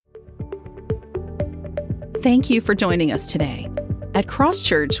Thank you for joining us today. At Cross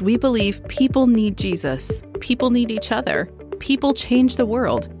Church, we believe people need Jesus, people need each other, people change the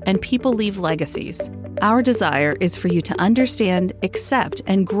world, and people leave legacies. Our desire is for you to understand, accept,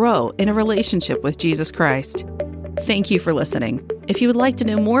 and grow in a relationship with Jesus Christ. Thank you for listening. If you would like to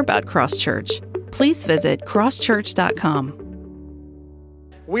know more about Cross Church, please visit crosschurch.com.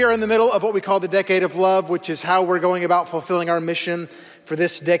 We are in the middle of what we call the Decade of Love, which is how we're going about fulfilling our mission for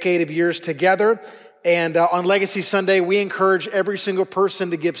this decade of years together. And on Legacy Sunday, we encourage every single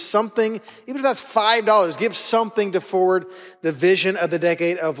person to give something, even if that's $5, give something to forward the vision of the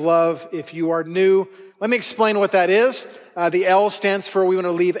Decade of Love. If you are new, let me explain what that is. The L stands for we want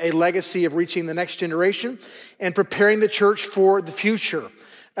to leave a legacy of reaching the next generation and preparing the church for the future.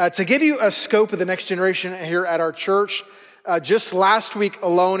 To give you a scope of the next generation here at our church, just last week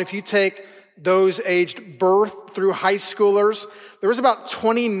alone, if you take those aged birth through high schoolers, there was about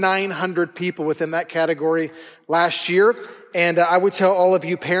 2,900 people within that category last year. And I would tell all of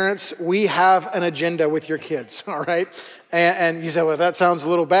you parents, we have an agenda with your kids, all right? And you say, well, that sounds a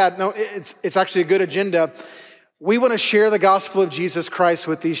little bad. No, it's actually a good agenda. We want to share the gospel of Jesus Christ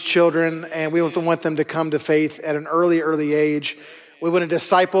with these children, and we want them to come to faith at an early age. We want to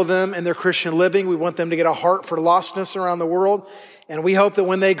disciple them in their Christian living. We want them to get a heart for lostness around the world. And we hope that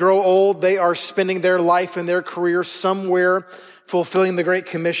when they grow old, they are spending their life and their career somewhere fulfilling the Great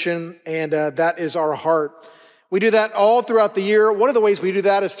Commission, and that is our heart. We do that all throughout the year. One of the ways we do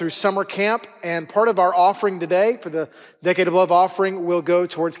that is through summer camp, and part of our offering today for the Decade of Love offering will go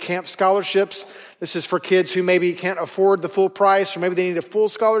towards camp scholarships. This is for kids who maybe can't afford the full price, or maybe they need a full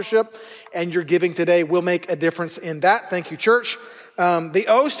scholarship, and your giving today will make a difference in that. Thank you, church. The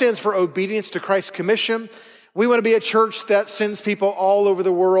O stands for obedience to Christ's commission. We want to be a church that sends people all over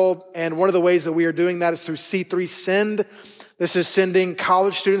the world, and one of the ways that we are doing that is through C3 Send. This is sending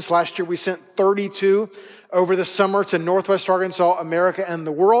college students. Last year, we sent 32 over the summer to Northwest Arkansas, America, and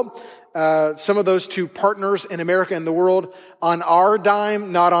the world. Some of those two partners in America and the world on our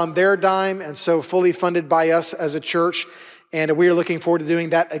dime, not on their dime, and so fully funded by us as a church. And we are looking forward to doing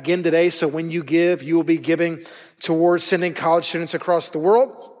that again today. So when you give, you will be giving towards sending college students across the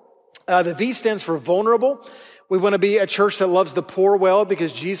world. The V stands for vulnerable. We want to be a church that loves the poor well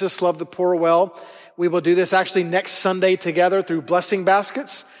because Jesus loved the poor well. We will do this actually next Sunday together through Blessing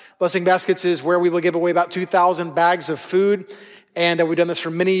Baskets. Blessing Baskets is where we will give away about 2,000 bags of food. And we've done this for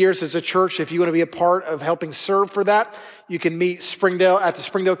many years as a church. If you want to be a part of helping serve for that, you can meet at the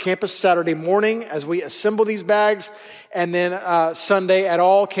Springdale campus Saturday morning as we assemble these bags. And then Sunday at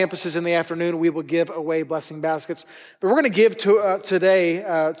all campuses in the afternoon, we will give away blessing baskets. But we're going to give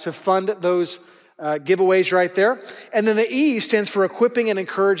today to fund those giveaways right there. And then the E stands for equipping and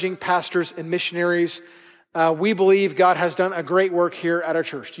encouraging pastors and missionaries. We believe God has done a great work here at our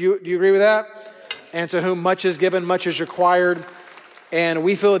church. Do you agree with that? And to whom much is given, much is required. And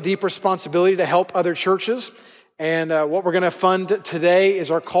we feel a deep responsibility to help other churches. And what we're going to fund today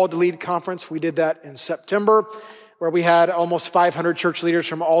is our Call to Lead conference. We did that in September, where we had almost 500 church leaders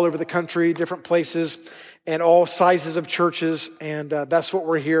from all over the country, different places, and all sizes of churches. And that's what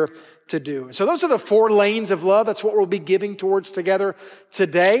we're here to do. So those are the 4 lanes of love. That's what we'll be giving towards together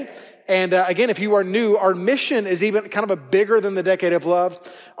today. And again, if you are new, our mission is even kind of a bigger than the Decade of Love.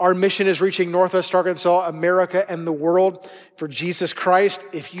 Our mission is reaching Northwest Arkansas, America, and the world for Jesus Christ.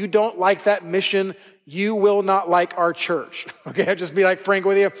 If you don't like that mission, you will not like our church. Okay, I'll just be like frank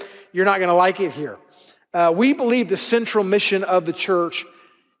with you. You're not going to like it here. We believe the central mission of the church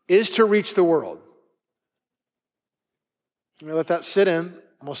is to reach the world. I'm going to let that sit in.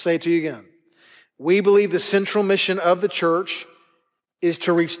 I'm going to say it to you again. We believe the central mission of the church is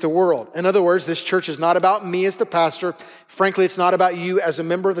to reach the world. In other words, this church is not about me as the pastor. Frankly, it's not about you as a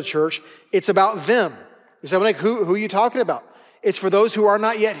member of the church. It's about them. You say, like, who are you talking about? It's for those who are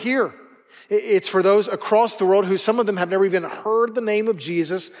not yet here. It's for those across the world who some of them have never even heard the name of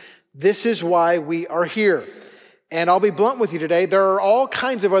Jesus. This is why we are here. And I'll be blunt with you today. There are all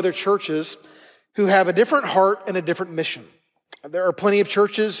kinds of other churches who have a different heart and a different mission. There are plenty of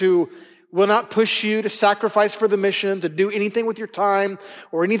churches who will not push you to sacrifice for the mission, to do anything with your time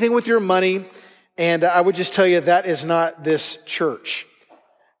or anything with your money. And I would just tell you that is not this church.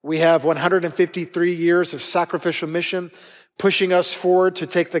 We have 153 years of sacrificial mission pushing us forward to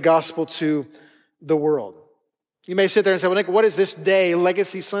take the gospel to the world. You may sit there and say, well, Nick, what is this day,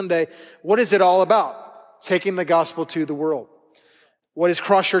 Legacy Sunday? What is it all about? Taking the gospel to the world. What is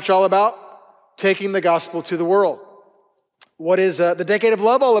Cross Church all about? Taking the gospel to the world. What is the Decade of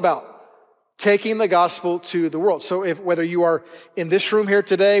Love all about? taking the gospel to the world. So whether you are in this room here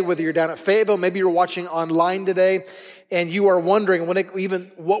today, whether you're down at Fayetteville, maybe you're watching online today, and you are wondering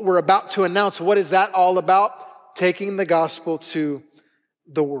what we're about to announce, what is that all about? Taking the gospel to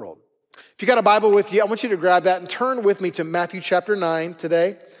the world. If you got a Bible with you, I want you to grab that and turn with me to Matthew chapter 9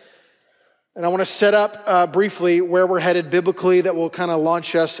 today. And I want to set up briefly where we're headed biblically that will kind of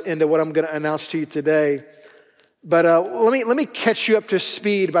launch us into what I'm going to announce to you today. But let me catch you up to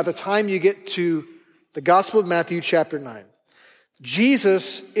speed by the time you get to the Gospel of Matthew chapter 9.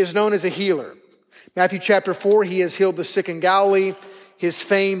 Jesus is known as a healer. Matthew chapter 4, he has healed the sick in Galilee. His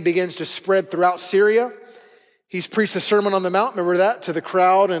fame begins to spread throughout Syria. He's preached the Sermon on the Mount, remember that, to the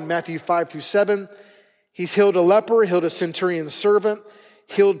crowd in Matthew 5 through 7. He's healed a leper, healed a centurion's servant,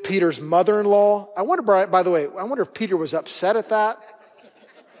 healed Peter's mother-in-law. I wonder, by the way, if Peter was upset at that.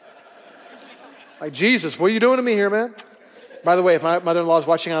 Like, Jesus, what are you doing to me here, man? By the way, if my mother-in-law is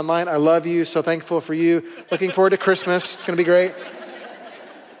watching online, I love you. So thankful for you. Looking forward to Christmas. It's going to be great.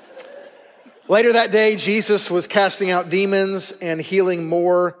 Later that day, Jesus was casting out demons and healing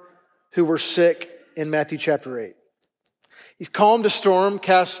more who were sick in Matthew chapter 8. He calmed a storm,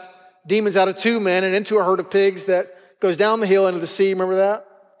 cast demons out of 2 men and into a herd of pigs that goes down the hill into the sea. Remember that?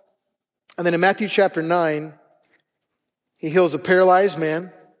 And then in Matthew chapter 9, he heals a paralyzed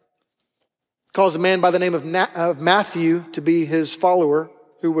man, calls a man by the name of Matthew to be his follower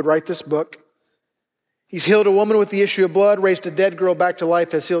who would write this book. He's healed a woman with the issue of blood, raised a dead girl back to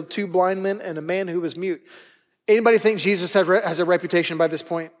life, has healed 2 blind men and a man who was mute. Anybody think Jesus has a reputation by this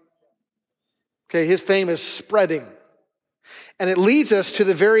point? Okay, his fame is spreading. And it leads us to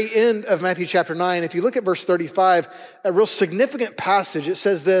the very end of Matthew chapter 9. If you look at verse 35, a real significant passage, it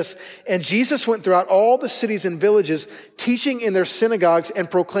says this, "And Jesus went throughout all the cities and villages, teaching in their synagogues and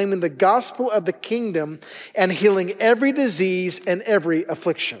proclaiming the gospel of the kingdom and healing every disease and every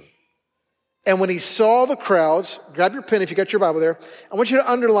affliction. And when he saw the crowds," grab your pen if you got your Bible there, I want you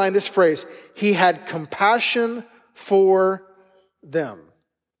to underline this phrase, "he had compassion for them."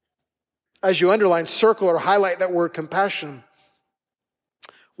 As you underline, circle or highlight that word compassion.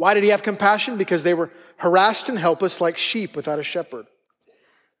 Why did he have compassion? Because they were harassed and helpless like sheep without a shepherd.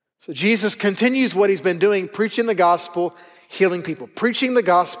 So Jesus continues what he's been doing, preaching the gospel, healing people. Preaching the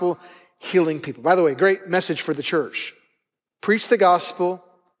gospel, healing people. By the way, great message for the church. Preach the gospel,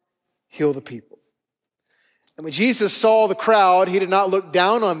 heal the people. And when Jesus saw the crowd, he did not look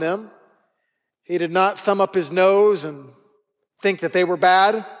down on them. He did not thumb up his nose and think that they were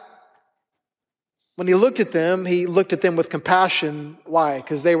bad. When he looked at them with compassion. Why?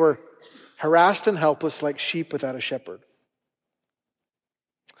 Because they were harassed and helpless like sheep without a shepherd.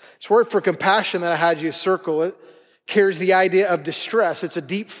 This word for compassion that I had you circle, it carries the idea of distress. It's a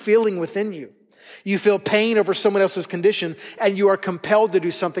deep feeling within you. You feel pain over someone else's condition and you are compelled to do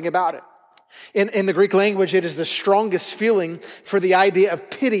something about it. In the Greek language, it is the strongest feeling for the idea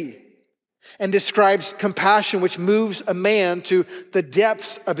of pity and describes compassion which moves a man to the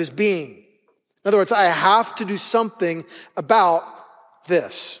depths of his being. In other words, I have to do something about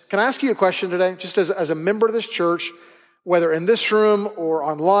this. Can I ask you a question today? Just as a member of this church, whether in this room or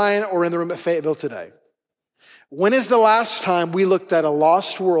online or in the room at Fayetteville today. When is the last time we looked at a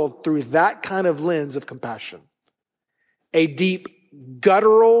lost world through that kind of lens of compassion? A deep,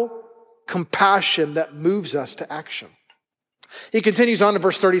 guttural compassion that moves us to action. He continues on to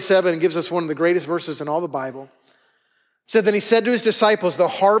verse 37 and gives us one of the greatest verses in all the Bible. He said, "Then he said to his disciples, the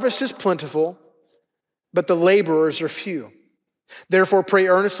harvest is plentiful, but the laborers are few. Therefore pray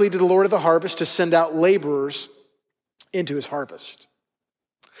earnestly to the Lord of the harvest to send out laborers into his harvest."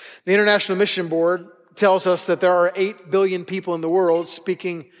 The International Mission Board tells us that there are 8 billion people in the world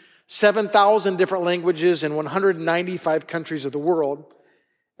speaking 7,000 different languages in 195 countries of the world.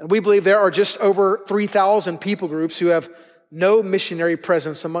 And we believe there are just over 3,000 people groups who have no missionary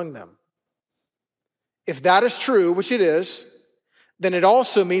presence among them. If that is true, which it is, then it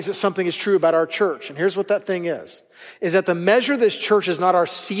also means that something is true about our church. And here's what that thing is that the measure of this church is not our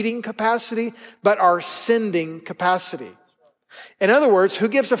seating capacity, but our sending capacity. In other words, who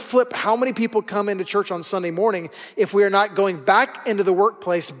gives a flip how many people come into church on Sunday morning if we are not going back into the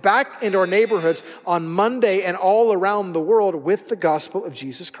workplace, back into our neighborhoods on Monday and all around the world with the gospel of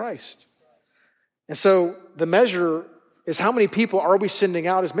Jesus Christ? And so the measure is how many people are we sending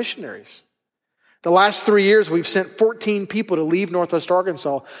out as missionaries? The last 3 years, we've sent 14 people to leave Northwest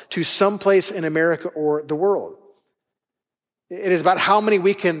Arkansas to someplace in America or the world. It is about how many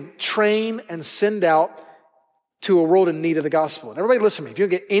we can train and send out to a world in need of the gospel. And everybody listen to me. If you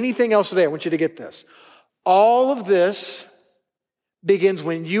don't get anything else today, I want you to get this. All of this begins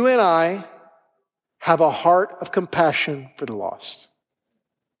when you and I have a heart of compassion for the lost.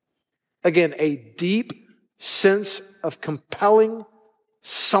 Again, a deep sense of compelling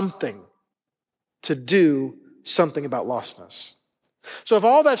something to do something about lostness. So if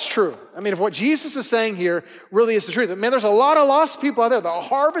all that's true, if what Jesus is saying here really is the truth, there's a lot of lost people out there. The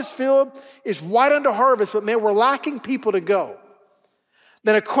harvest field is wide unto harvest, but we're lacking people to go.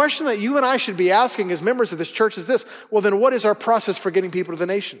 Then a question that you and I should be asking as members of this church is this: well, then what is our process for getting people to the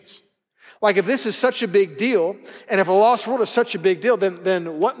nations? Like, if this is such a big deal, and if a lost world is such a big deal,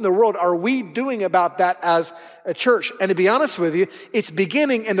 then what in the world are we doing about that as a church? And to be honest with you, it's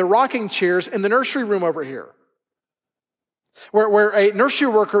beginning in the rocking chairs in the nursery room over here, where a nursery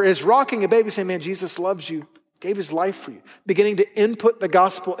worker is rocking a baby saying, man, Jesus loves you, gave his life for you, beginning to input the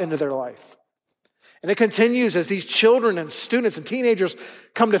gospel into their life. And it continues as these children and students and teenagers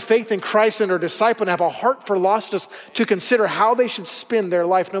come to faith in Christ and are discipled and have a heart for lostness to consider how they should spend their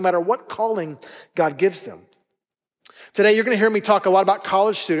life no matter what calling God gives them. Today, you're going to hear me talk a lot about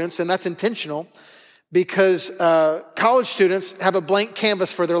college students, and that's intentional because college students have a blank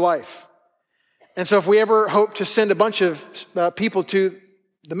canvas for their life. And so if we ever hope to send a bunch of people to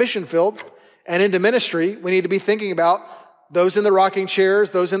the mission field and into ministry, we need to be thinking about those in the rocking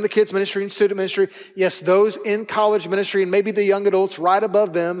chairs, those in the kids ministry and student ministry, yes, those in college ministry, and maybe the young adults right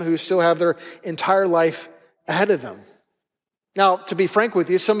above them who still have their entire life ahead of them. Now, to be frank with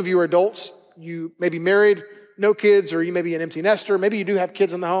you, some of you are adults, you may be married, no kids, or you may be an empty nester, maybe you do have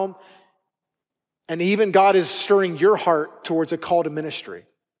kids in the home, and even God is stirring your heart towards a call to ministry.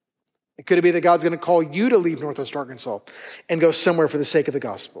 It could be that God's going to call you to leave Northwest Arkansas and go somewhere for the sake of the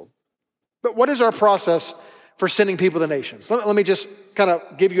gospel. But what is our process for sending people to the nations? Let me just kind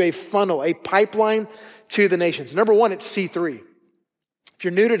of give you a funnel, a pipeline to the nations. Number one, it's C3. If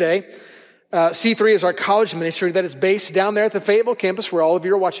you're new today, C3 is our college ministry that is based down there at the Fayetteville campus, where all of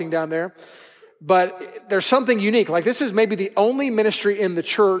you are watching down there. But there's something unique. Like, this is maybe the only ministry in the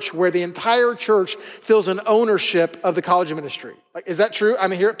church where the entire church feels an ownership of the college ministry. Like, is that true?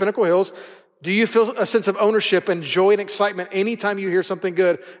 Here at Pinnacle Hills, do you feel a sense of ownership and joy and excitement anytime you hear something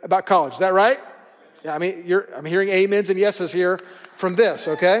good about college? Is that right? Yeah, I'm hearing amens and yeses here from this,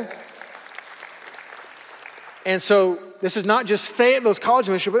 okay? And so this is not just Fayetteville's college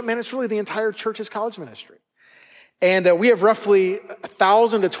ministry, but it's really the entire church's college ministry. And we have roughly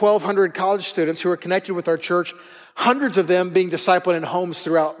 1,000 to 1,200 college students who are connected with our church, hundreds of them being discipled in homes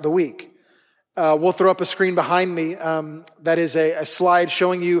throughout the week. We'll throw up a screen behind me that is a slide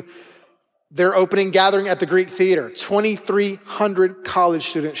showing you their opening gathering at the Greek Theater. 2,300 college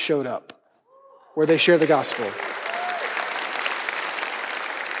students showed up where they share the gospel.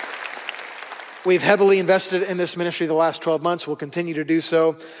 We've heavily invested in this ministry the last 12 months. We'll continue to do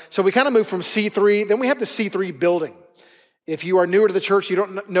so. So we kind of moved from C3. Then we have the C3 building. If you are newer to the church, you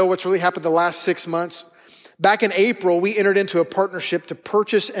don't know what's really happened the last 6 months. Back in April, we entered into a partnership to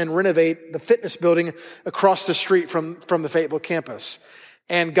purchase and renovate the fitness building across the street from the Fayetteville campus.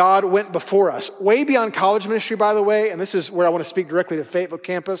 And God went before us, way beyond college ministry, by the way. And this is where I want to speak directly to Fayetteville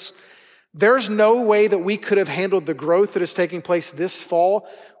campus. There's no way that we could have handled the growth that is taking place this fall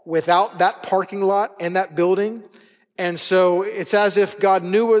without that parking lot and that building. And so it's as if God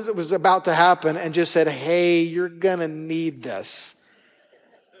knew what was about to happen and just said, hey, you're gonna need this.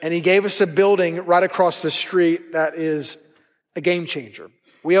 And he gave us a building right across the street that is a game changer.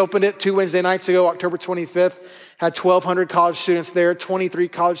 We opened it 2 Wednesday nights ago, October 25th, had 1,200 college students there, 23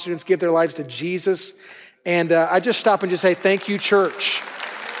 college students give their lives to Jesus. And I just stop and just say, thank you, church.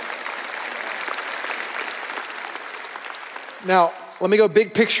 Now, let me go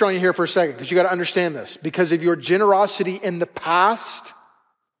big picture on you here for a second, because you got to understand this. Because of your generosity in the past,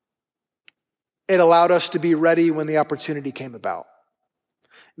 it allowed us to be ready when the opportunity came about.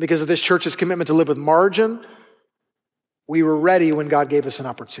 Because of this church's commitment to live with margin, we were ready when God gave us an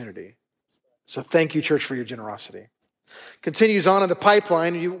opportunity. So thank you, church, for your generosity. Continues on in the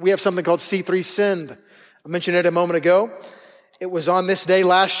pipeline. We have something called C3 Send. I mentioned it a moment ago. It was on this day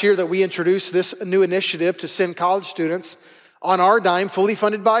last year that we introduced this new initiative to send college students on our dime, fully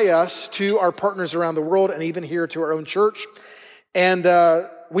funded by us, to our partners around the world and even here to our own church. And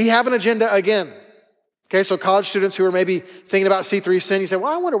we have an agenda again. Okay, so college students who are maybe thinking about C3 Send, you say,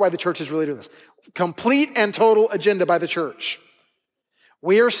 well, I wonder why the church is really doing this. Complete and total agenda by the church.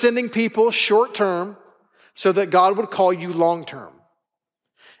 We are sending people short term so that God would call you long term.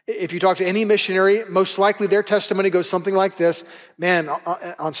 If you talk to any missionary, most likely their testimony goes something like this. Man,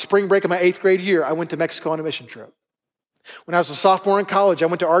 on spring break of my 8th grade year, I went to Mexico on a mission trip. When I was a sophomore in college, I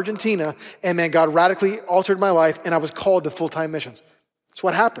went to Argentina, and man, God radically altered my life, and I was called to full-time missions. That's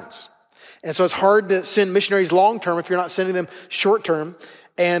what happens. And so it's hard to send missionaries long-term if you're not sending them short-term.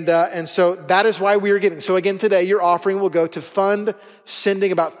 And so that is why we are giving. So again, today your offering will go to fund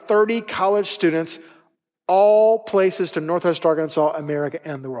sending about 30 college students, all places to Northwest Arkansas, America,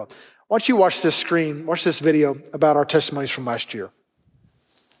 and the world. Why don't you watch this video about our testimonies from last year.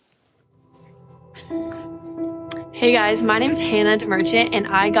 Hey guys, my name is Hannah DeMerchant, and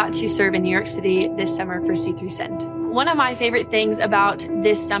I got to serve in New York City this summer for C3 Send. One of my favorite things about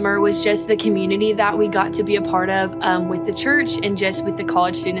this summer was just the community that we got to be a part of with the church and just with the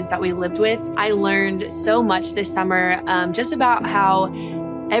college students that we lived with. I learned so much this summer just about how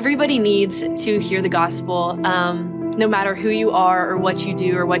everybody needs to hear the gospel. No matter who you are or what you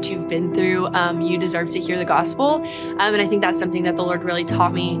do or what you've been through, you deserve to hear the gospel. And I think that's something that the Lord really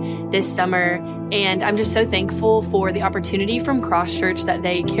taught me this summer. And I'm just so thankful for the opportunity from Cross Church that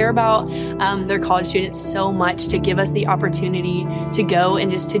they care about their college students so much to give us the opportunity to go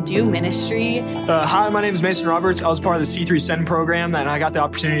and just to do ministry. Hi, my name is Mason Roberts. I was part of the C3 Send program, and I got the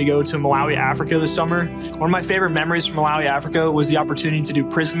opportunity to go to Malawi, Africa this summer. One of my favorite memories from Malawi, Africa was the opportunity to do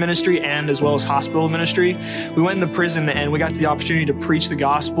prison ministry and as well as hospital ministry. We went in the prison and we got the opportunity to preach the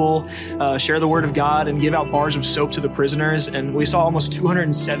gospel, share the word of God, and give out bars of soap to the prisoners. And we saw almost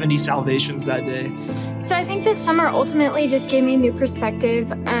 270 salvations that day. So I think this summer ultimately just gave me a new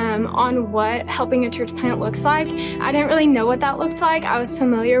perspective on what helping a church plant looks like. I didn't really know what that looked like. I was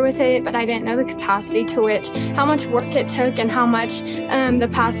familiar with it, but I didn't know the capacity to which, how much work it took and how much the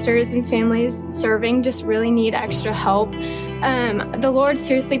pastors and families serving just really need extra help. The Lord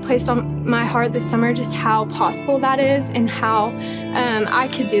seriously placed on my heart this summer just how possible that is and how I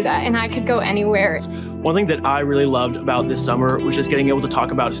could do that and I could go anywhere. One thing that I really loved about this summer was just getting able to talk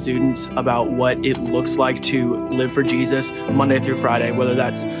about students about what it looks like to live for Jesus Monday through Friday, whether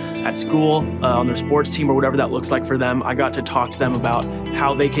that's at school, on their sports team, or whatever that looks like for them. I got to talk to them about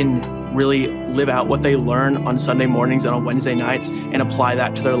how they can really live out what they learn on Sunday mornings and on Wednesday nights and apply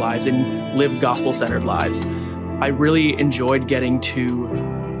that to their lives and live gospel-centered lives. I really enjoyed getting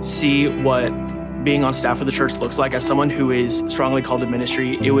to see what being on staff of the church looks like. As someone who is strongly called to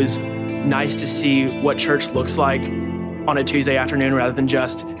ministry, it was nice to see what church looks like on a Tuesday afternoon rather than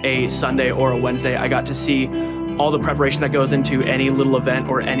just a Sunday or a Wednesday. I got to see all the preparation that goes into any little event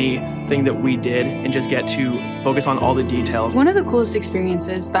or anything that we did and just get to focus on all the details. One of the coolest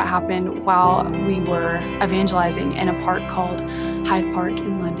experiences that happened while we were evangelizing in a park called Hyde Park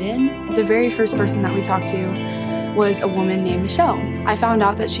in London, the very first person that we talked to was a woman named Michelle. I found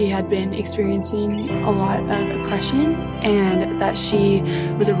out that she had been experiencing a lot of oppression and that she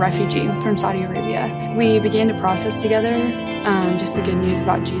was a refugee from Saudi Arabia. We began to process together just the good news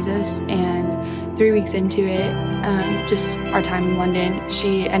about Jesus, and 3 weeks into it, just our time in London,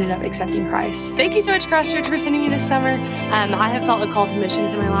 she ended up accepting Christ. Thank you so much, Cross Church, for sending me this summer. I have felt a call to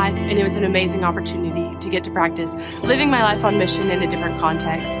missions in my life, and it was an amazing opportunity to get to practice living my life on mission in a different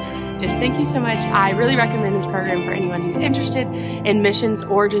context. Just thank you so much. I really recommend this program for anyone who's interested in missions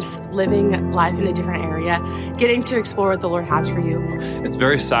or just living life in a different area, getting to explore what the Lord has for you. It's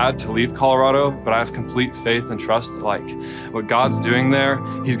very sad to leave Colorado, but I have complete faith and trust that what God's doing there,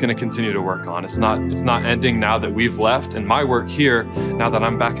 He's going to continue to work on. It's not ending now that we've left. And my work here, now that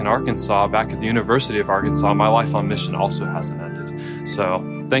I'm back in Arkansas, back at the University of Arkansas, my life on mission also hasn't ended.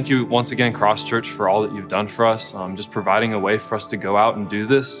 So thank you once again, Cross Church, for all that you've done for us, just providing a way for us to go out and do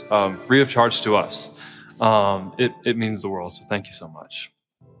this free of charge to us. It means the world, so thank you so much.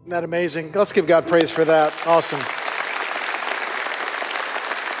 Isn't that amazing? Let's give God praise for that. Awesome.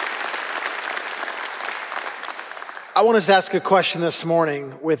 I want us to ask a question this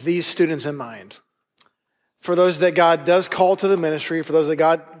morning with these students in mind. For those that God does call to the ministry, for those that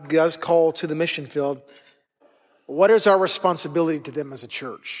God does call to the mission field, what is our responsibility to them as a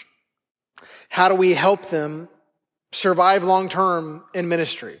church? How do we help them survive long-term in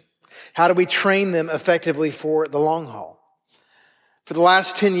ministry? How do we train them effectively for the long haul? For the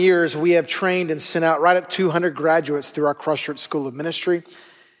last 10 years, we have trained and sent out right at 200 graduates through our Cross Church School of Ministry.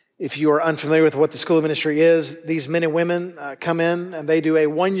 If you are unfamiliar with what the School of Ministry is, these men and women come in and they do a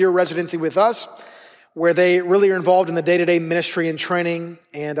 1-year residency with us where they really are involved in the day-to-day ministry and training.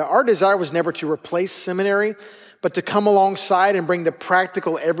 And our desire was never to replace seminary, but to come alongside and bring the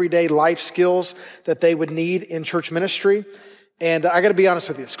practical everyday life skills that they would need in church ministry. And I got to be honest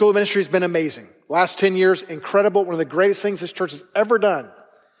with you, School of Ministry has been amazing. Last 10 years, incredible. One of the greatest things this church has ever done.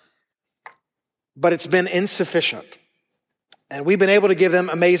 But it's been insufficient. And we've been able to give them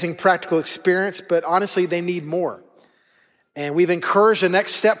amazing practical experience, but honestly, they need more. And we've encouraged the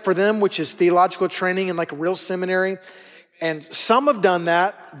next step for them, which is theological training in like a real seminary. And some have done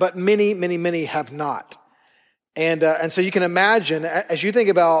that, but many, many, many have not. And so you can imagine, as you think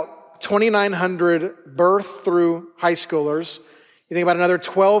about 2,900 birth through high schoolers, You think about another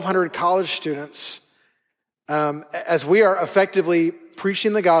 1,200 college students as we are effectively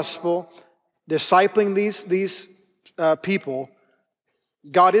preaching the gospel, discipling these people.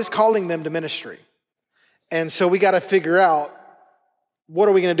 God is calling them to ministry. And so we got to figure out, what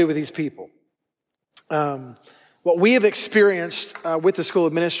are we going to do with these people? What we have experienced with the School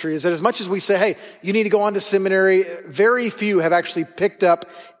of Ministry is that as much as we say, hey, you need to go on to seminary, very few have actually picked up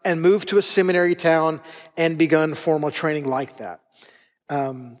and moved to a seminary town and begun formal training like that.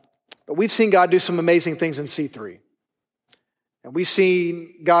 But we've seen God do some amazing things in C3. And we've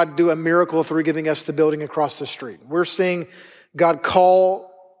seen God do a miracle through giving us the building across the street. We're seeing God call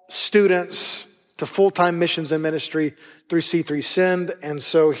students to full-time missions and ministry through C3 Send. And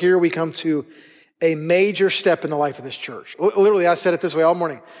so here we come to a major step in the life of this church. Literally, I said it this way all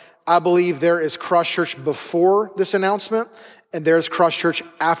morning. I believe there is Cross Church before this announcement, and there's Cross Church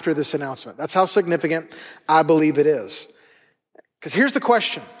after this announcement. That's how significant I believe it is. Because here's the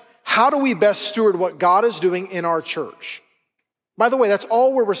question. How do we best steward what God is doing in our church? By the way, that's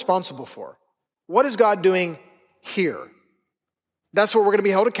all we're responsible for. What is God doing here? That's what we're going to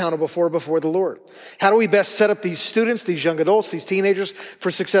be held accountable for before the Lord. How do we best set up these students, these young adults, these teenagers for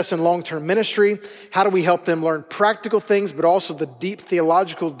success in long-term ministry? How do we help them learn practical things, but also the deep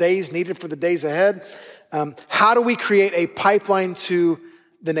theological days needed for the days ahead? How do we create a pipeline to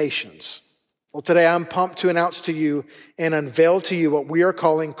the nations? Well, today I'm pumped to announce to you and unveil to you what we are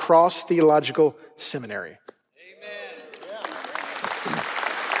calling Cross Theological Seminary.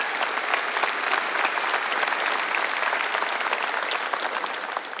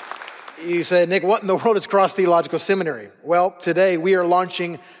 You say, Nick, what in the world is Cross Theological Seminary? Well, today we are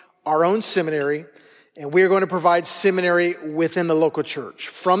launching our own seminary, and we are going to provide seminary within the local church,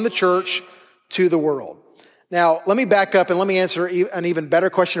 from the church to the world. Now, let me back up and let me answer an even better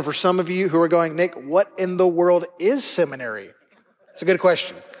question for some of you who are going, Nick, what in the world is seminary? It's a good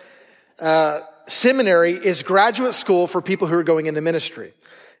question. Seminary is graduate school for people who are going into ministry.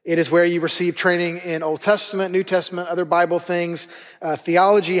 It is where you receive training in Old Testament, New Testament, other Bible things,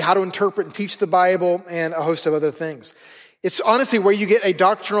 theology, how to interpret and teach the Bible, and a host of other things. It's honestly where you get a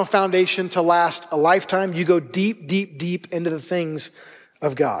doctrinal foundation to last a lifetime. You go deep, deep, deep into the things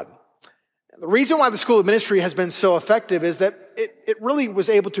of God. The reason why the School of Ministry has been so effective is that it really was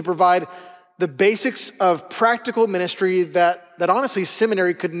able to provide the basics of practical ministry that honestly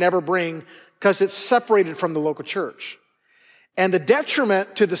seminary could never bring because it's separated from the local church. And the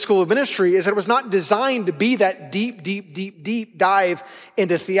detriment to the School of Ministry is that it was not designed to be that deep, deep, deep, deep dive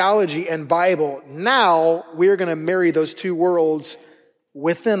into theology and Bible. Now we're going to marry those two worlds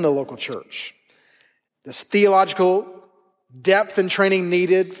within the local church. This theological depth and training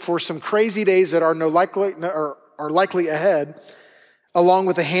needed for some crazy days that are likely ahead, along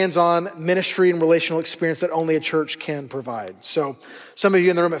with the hands-on ministry and relational experience that only a church can provide. So some of you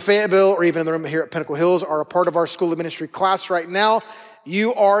in the room at Fayetteville or even in the room here at Pinnacle Hills are a part of our School of Ministry class right now.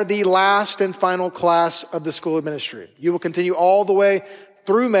 You are the last and final class of the School of Ministry. You will continue all the way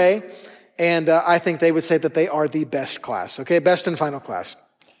through May, and I think they would say that they are the best class, okay? Best and final class.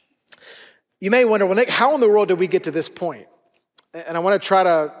 You may wonder, well, Nick, how in the world did we get to this point? And I want to try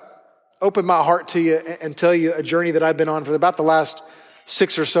to open my heart to you and tell you a journey that I've been on for about the last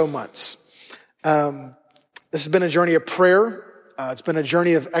 6 or so months. This has been a journey of prayer. It's been a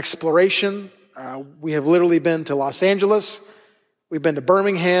journey of exploration. We have literally been to Los Angeles. We've been to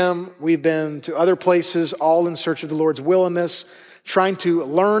Birmingham. We've been to other places, all in search of the Lord's will in this, trying to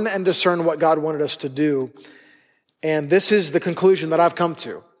learn and discern what God wanted us to do. And this is the conclusion that I've come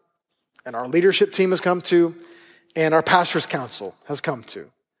to, and our leadership team has come to, and our pastor's council has come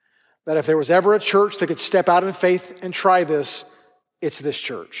to. That if there was ever a church that could step out in faith and try this, it's this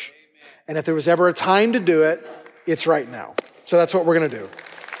church. And if there was ever a time to do it, it's right now. So that's what we're going to do.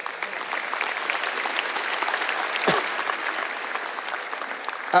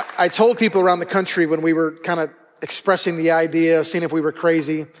 I told people around the country when we were kind of expressing the idea, seeing if we were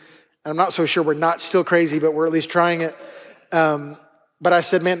crazy. And I'm not so sure we're not still crazy, but we're at least trying it. But I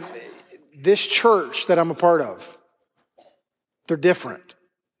said, man, this church that I'm a part of, they're different.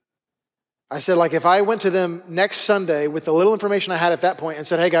 I said, like, if I went to them next Sunday with the little information I had at that point and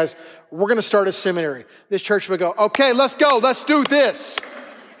said, hey guys, we're going to start a seminary, this church would go, okay, let's go, let's do this.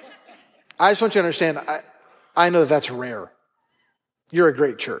 I just want you to understand, I know that that's rare. You're a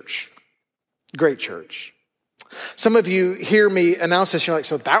great church. Great church. Some of you hear me announce this, you're like,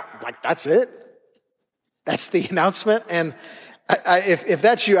 so that's it? That's the announcement? And if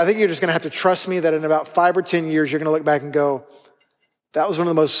that's you, I think you're just going to have to trust me that in about 5 or 10 years, you're going to look back and go, that was one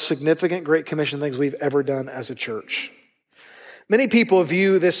of the most significant Great Commission things we've ever done as a church. Many people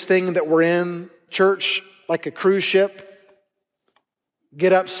view this thing that we're in, church, like a cruise ship.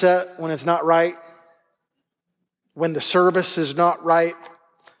 get upset when it's not right, when the service is not right,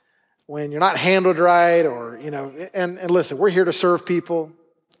 when you're not handled right, or, and listen, we're here to serve people.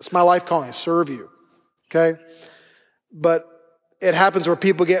 It's my life calling, serve you, okay? But it happens where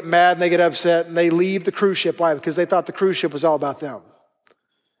people get mad and they get upset and they leave the cruise ship. Why? Because they thought the cruise ship was all about them.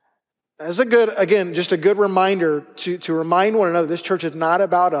 It's just a good reminder to remind one another, this church is not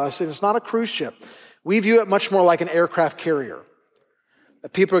about us, and it's not a cruise ship. We view it much more like an aircraft carrier.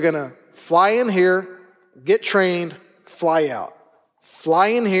 That people are gonna fly in here, get trained, fly out. Fly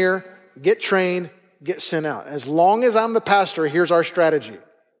in here, get trained, get sent out. As long as I'm the pastor, here's our strategy.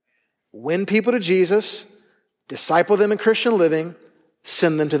 Win people to Jesus, disciple them in Christian living,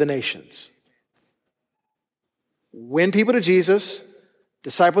 send them to the nations. Win people to Jesus,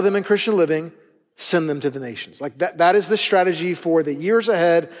 disciple them in Christian living, send them to the nations. Like that is the strategy for the years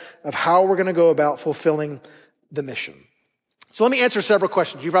ahead of how we're going to go about fulfilling the mission. So let me answer several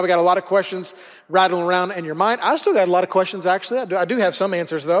questions. You probably got a lot of questions rattling around in your mind. I still got a lot of questions, actually. I do have some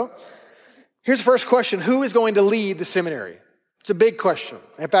answers, though. Here's the first question. Who is going to lead the seminary? It's a big question.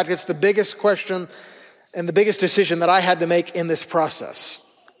 In fact, it's the biggest question and the biggest decision that I had to make in this process.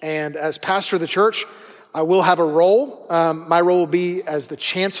 And as pastor of the church, I will have a role. My role will be as the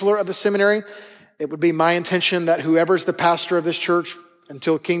chancellor of the seminary. It would be my intention that whoever's the pastor of this church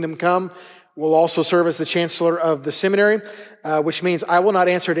until kingdom come will also serve as the chancellor of the seminary, which means I will not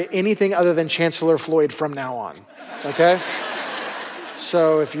answer to anything other than Chancellor Floyd from now on, okay?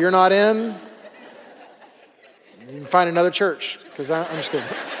 So if you're not in, you can find another church, because I'm just kidding.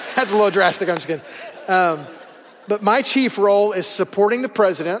 That's a little drastic, I'm just kidding. But my chief role is supporting the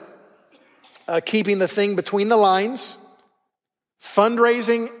president, keeping the thing between the lines,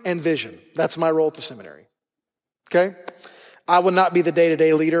 fundraising, and vision. That's my role at the seminary, okay? I will not be the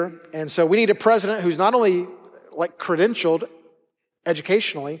day-to-day leader. And so we need a president who's not only credentialed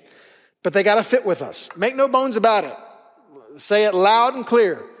educationally, but they got to fit with us. Make no bones about it. Say it loud and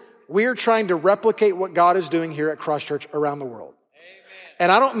clear. We are trying to replicate what God is doing here at Cross Church around the world. Amen.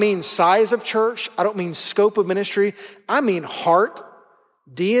 And I don't mean size of church. I don't mean scope of ministry. I mean heart,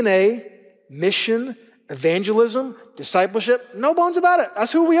 DNA, mission, evangelism, discipleship. No bones about it.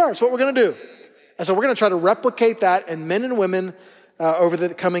 That's who we are. It's what we're going to do. And so we're going to try to replicate that in men and women over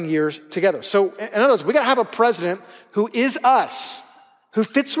the coming years together. So in other words, we got to have a president who is us, who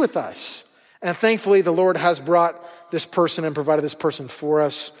fits with us. And thankfully, the Lord has brought this person and provided this person for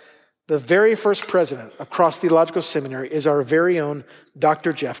us. The very first president of Cross Theological Seminary is our very own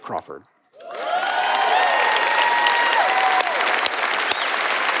Dr. Jeff Crawford.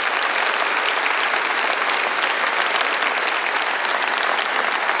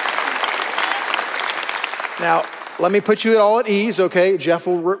 Now, let me put you all at ease, okay? Jeff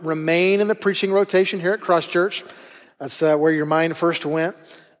will remain in the preaching rotation here at Cross Church. That's where your mind first went.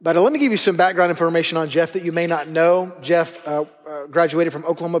 But let me give you some background information on Jeff that you may not know. Jeff graduated from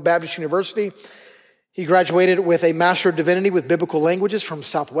Oklahoma Baptist University. He graduated with a Master of Divinity with Biblical Languages from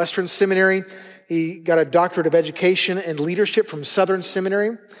Southwestern Seminary. He got a Doctorate of Education and Leadership from Southern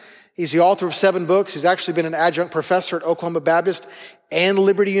Seminary. He's the author of 7 books. He's actually been an adjunct professor at Oklahoma Baptist and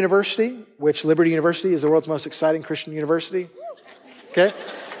Liberty University, which Liberty University is the world's most exciting Christian university. Okay?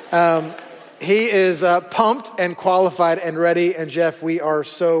 He is pumped and qualified and ready. And Jeff, we are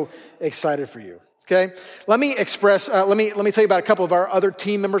so excited for you. Okay? Let me tell you about a couple of our other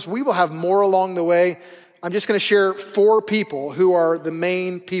team members. We will have more along the way. I'm just going to share 4 people who are the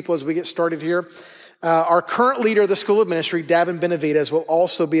main people as we get started here. Our current leader of the School of Ministry, Davin Benavides, will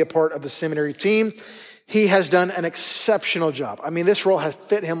also be a part of the seminary team. He has done an exceptional job. I mean, this role has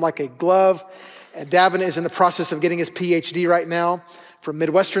fit him like a glove. And Davin is in the process of getting his PhD right now from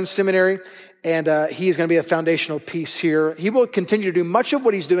Midwestern Seminary. And he is going to be a foundational piece here. He will continue to do much of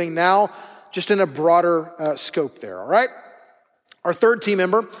what he's doing now, just in a broader scope there, all right? Our third team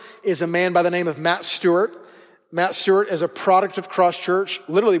member is a man by the name of Matt Stewart. Matt Stewart is a product of Cross Church,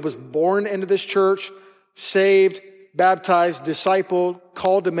 literally was born into this church, saved, baptized, discipled,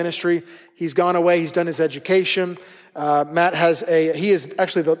 called to ministry. He's gone away. He's done his education. Matt he is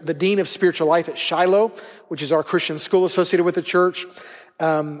actually the Dean of Spiritual Life at Shiloh, which is our Christian school associated with the church.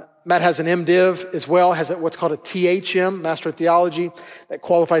 Matt has an MDiv as well, has what's called a THM, Master of Theology, that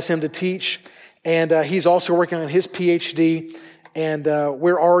qualifies him to teach. And he's also working on his PhD. And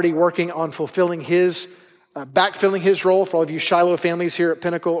we're already working on backfilling his role. For all of you Shiloh families here at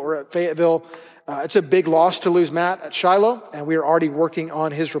Pinnacle or at Fayetteville, it's a big loss to lose Matt at Shiloh, and we are already working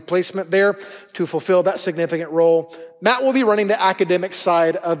on his replacement there to fulfill that significant role. Matt will be running the academic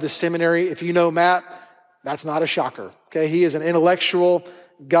side of the seminary. If you know Matt, that's not a shocker. Okay, he is an intellectual,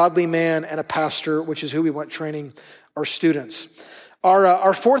 godly man and a pastor, which is who we want training our students.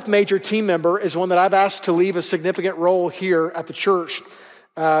 Our fourth major team member is one that I've asked to leave a significant role here at the church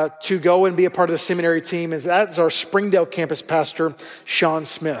to go and be a part of the seminary team. That's our Springdale campus pastor, Sean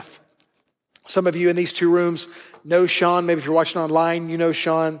Smith. Some of you in these two rooms know Sean. Maybe if you're watching online, you know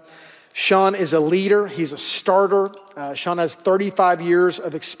Sean. Sean is a leader. He's a starter. Sean has 35 years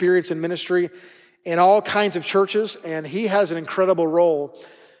of experience in ministry in all kinds of churches, and he has an incredible role.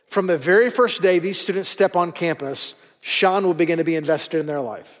 From the very first day these students step on campus, Sean will begin to be invested in their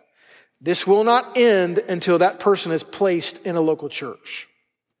life. This will not end until that person is placed in a local church.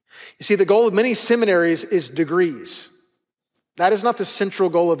 You see, the goal of many seminaries is degrees. That is not the central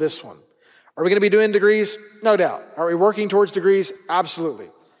goal of this one. Are we going to be doing degrees? No doubt. Are we working towards degrees? Absolutely.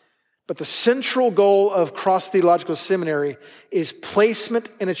 But the central goal of Cross Theological Seminary is placement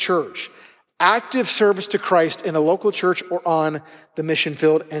in a church, active service to Christ in a local church or on the mission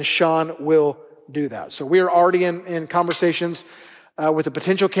field, and Sean will do that. So we are already in conversations with a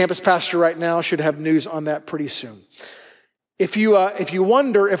potential campus pastor right now. Should have news on that pretty soon. If you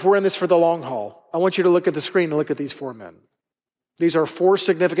wonder if we're in this for the long haul, I want you to look at the screen and look at these four men. These are four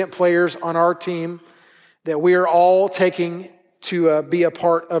significant players on our team that we are all taking to be a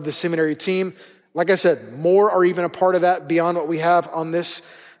part of the seminary team. Like I said, more are even a part of that beyond what we have on this.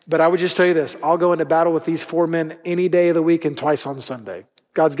 But I would just tell you this, I'll go into battle with these four men any day of the week and twice on Sunday.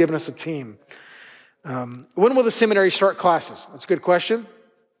 God's given us a team. When will the seminary start classes? That's a good question.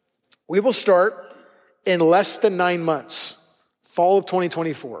 We will start in less than 9 months, fall of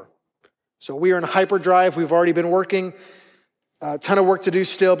 2024. So we are in hyperdrive. We've already been working. A ton of work to do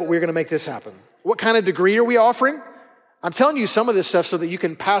still, but we're going to make this happen. What kind of degree are we offering? I'm telling you some of this stuff so that you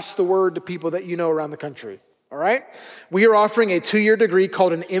can pass the word to people that you know around the country. All right? We are offering a 2-year degree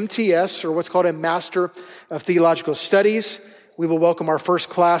called an MTS, or what's called a Master of Theological Studies. We will welcome our first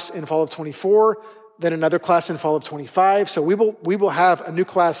class in fall of 24, then another class in fall of 25. So we will have a new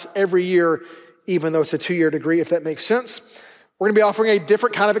class every year, even though it's a 2-year degree, if that makes sense. We're going to be offering a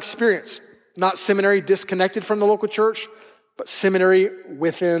different kind of experience, not seminary disconnected from the local church, but seminary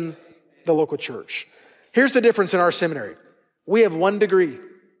within the local church. Here's the difference in our seminary. We have one degree,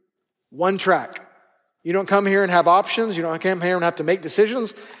 one track. You don't come here and have options. You don't come here and have to make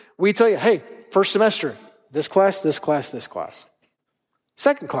decisions. We tell you, hey, first semester, this class, this class, this class.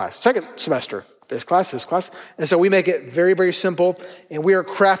 Second semester, this class, this class. And so we make it very, very simple. And we are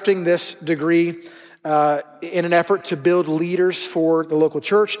crafting this degree in an effort to build leaders for the local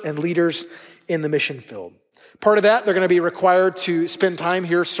church and leaders in the mission field. Part of that, they're going to be required to spend time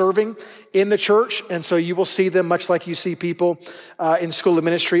here serving in the church. And so you will see them much like you see people in school of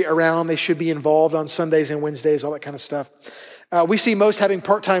ministry around. They should be involved on Sundays and Wednesdays, all that kind of stuff. We see most having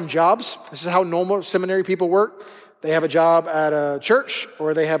part-time jobs. This is how normal seminary people work. They have a job at a church,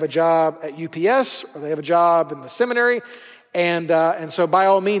 or they have a job at UPS, or they have a job in the seminary. And so by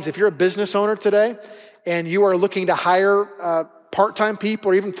all means, if you're a business owner today and you are looking to hire part-time people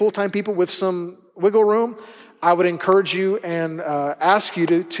or even full-time people with some wiggle room, I would encourage you and ask you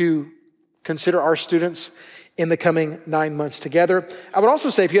to consider our students in the coming 9 months together. I would also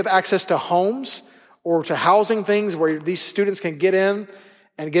say if you have access to homes or to housing things where these students can get in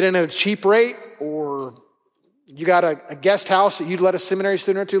and get in at a cheap rate, or you got a guest house that you'd let a seminary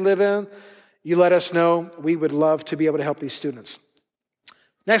student or two live in, you let us know. We would love to be able to help these students.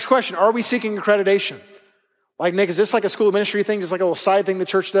 Next question, are we seeking accreditation? Like, Nick, is this like a school of ministry thing, just like a little side thing the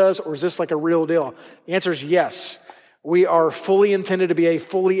church does, or is this like a real deal? The answer is yes. We are fully intended to be a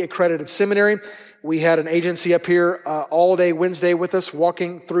fully accredited seminary. We had an agency up here all day Wednesday with us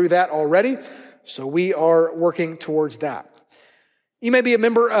walking through that already. So we are working towards that. You may be a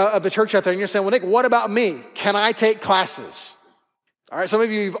member of the church out there and you're saying, well, Nick, what about me? Can I take classes? All right, some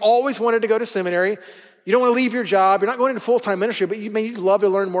of you, you've always wanted to go to seminary. You don't want to leave your job. You're not going into full-time ministry, but you'd love to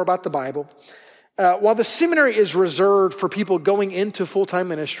learn more about the Bible. While the seminary is reserved for people going into full-time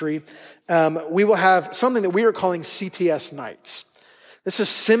ministry, we will have something that we are calling CTS nights. This is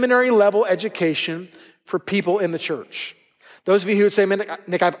seminary level education for people in the church. Those of you who would say, man,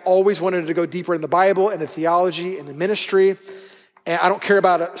 Nick, I've always wanted to go deeper in the Bible, into theology, into ministry, and I don't care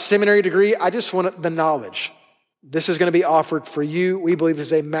about a seminary degree. I just want the knowledge. This is going to be offered for you. We believe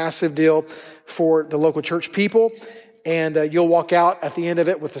this is a massive deal for the local church people. And you'll walk out at the end of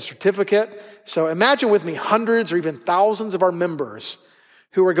it with a certificate. So imagine with me hundreds or even thousands of our members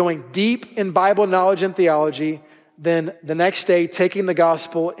who are going deep in Bible knowledge and theology, then the next day taking the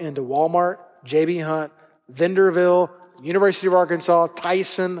gospel into Walmart, J.B. Hunt, Venderville, University of Arkansas,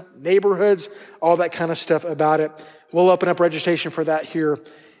 Tyson, neighborhoods, all that kind of stuff about it. We'll open up registration for that here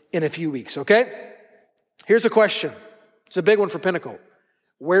in a few weeks, okay? Here's a question. It's a big one for Pinnacle.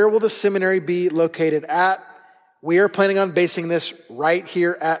 Where will the seminary be located at? We are planning on basing this right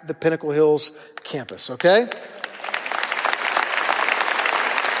here at the Pinnacle Hills campus, okay?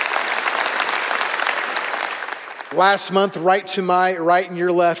 Last month, right to my right and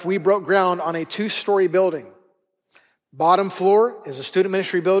your left, we broke ground on a 2-story building. Bottom floor is a student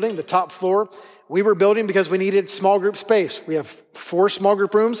ministry building. The top floor, we were building because we needed small group space. We have 4 small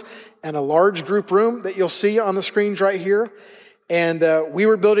group rooms and a large group room that you'll see on the screens right here. And we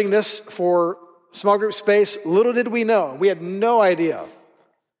were building this for small group space. Little did we know, we had no idea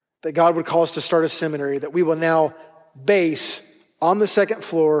that God would call us to start a seminary that we will now base on the 2nd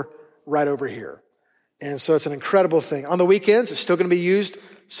floor right over here. And so it's an incredible thing. On the weekends, it's still going to be used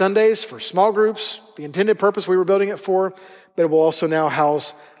Sundays for small groups, the intended purpose we were building it for, but it will also now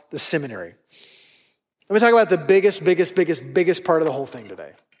house the seminary. Let me talk about the biggest part of the whole thing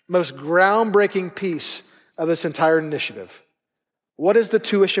today. Most groundbreaking piece of this entire initiative. What is the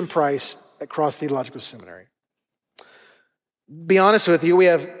tuition price at Cross Theological Seminary? Be honest with you, we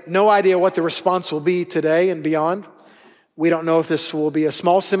have no idea what the response will be today and beyond. We don't know if this will be a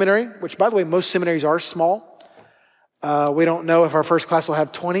small seminary, which, by the way, most seminaries are small. We don't know if our first class will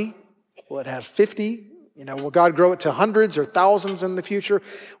have 20. Will it have 50? Will God grow it to hundreds or thousands in the future?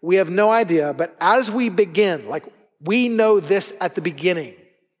 We have no idea. But as we begin, we know this at the beginning,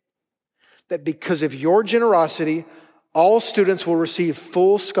 that because of your generosity, all students will receive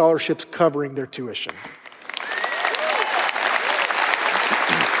full scholarships covering their tuition.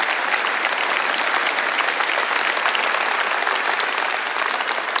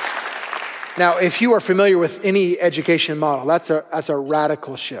 Now, if you are familiar with any education model, that's a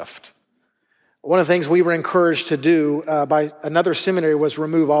radical shift. One of the things we were encouraged to do by another seminary was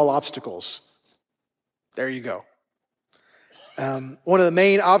remove all obstacles. There you go. One of the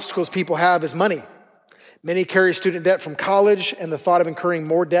main obstacles people have is money. Many carry student debt from college, and the thought of incurring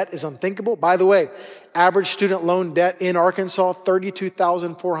more debt is unthinkable. By the way, average student loan debt in Arkansas,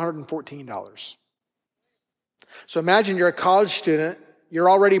 $32,414. So imagine you're a college student, you're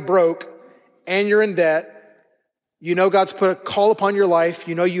already broke, and you're in debt. You know God's put a call upon your life.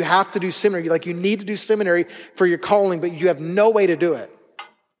 You know you have to do seminary. You need to do seminary for your calling, but you have no way to do it.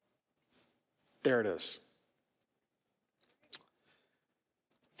 There it is.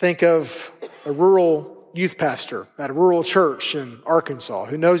 Think of a rural youth pastor at a rural church in Arkansas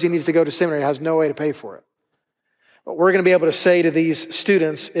who knows he needs to go to seminary, has no way to pay for it. What we're going to be able to say to these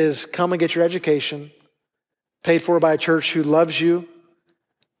students is, come and get your education paid for by a church who loves you,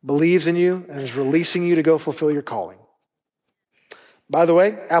 believes in you, and is releasing you to go fulfill your calling. By the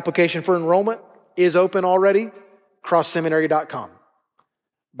way, application for enrollment is open already, crossseminary.com.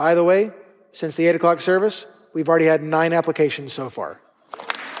 By the way, since the 8 o'clock service, we've already had 9 applications so far.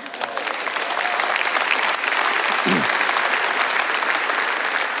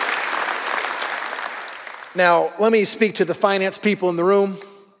 Now, let me speak to the finance people in the room.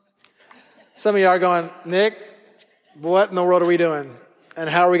 Some of you are going, Nick, what in the world are we doing? And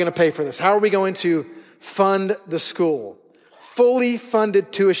how are we going to pay for this? How are we going to fund the school? Fully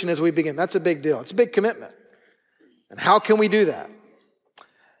funded tuition as we begin. That's a big deal. It's a big commitment. And how can we do that?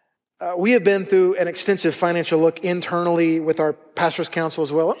 We have been through an extensive financial look internally with our pastor's council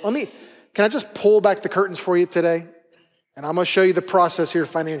as well. Can I just pull back the curtains for you today? And I'm going to show you the process here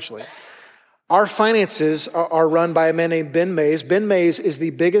financially. Our finances are run by a man named Ben Mays. Ben Mays is the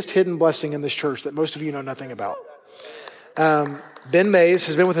biggest hidden blessing in this church that most of you know nothing about. Ben Mays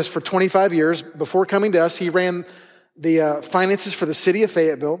has been with us for 25 years. Before coming to us, he ran the finances for the city of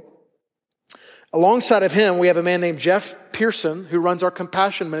Fayetteville. Alongside of him, we have a man named Jeff Pearson, who runs our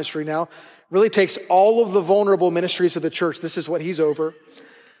compassion ministry now, really takes all of the vulnerable ministries of the church. This is what he's over.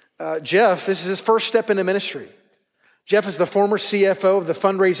 Jeff, this is his first step into ministry. Jeff is the former CFO of the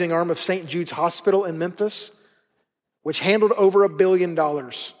fundraising arm of St. Jude's Hospital in Memphis, which handled over $1 billion.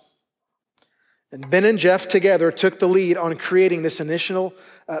 And Ben and Jeff together took the lead on creating this initial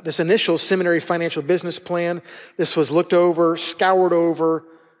seminary financial business plan. This was looked over, scoured over,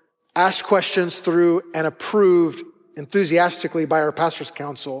 asked questions through, and approved enthusiastically by our pastor's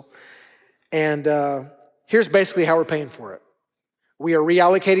council. And here's basically how we're paying for it. We are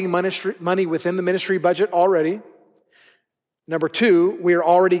reallocating money within the ministry budget already. Number 2, we are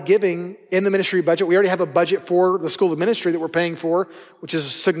already giving in the ministry budget. We already have a budget for the school of ministry that we're paying for, which is a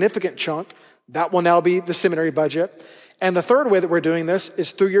significant chunk. That will now be the seminary budget. And the third way that we're doing this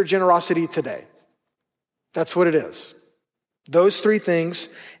is through your generosity today. That's what it is. Those 3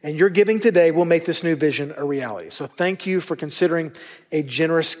 things, and your giving today will make this new vision a reality. So thank you for considering a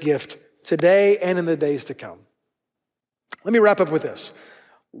generous gift today and in the days to come. Let me wrap up with this.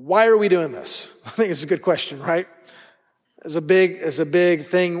 Why are we doing this? I think it's a good question, right? It's a big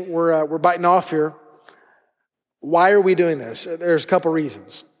thing we're biting off here. Why are we doing this? There's a couple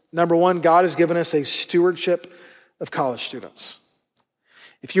reasons. Number one, God has given us a stewardship of college students.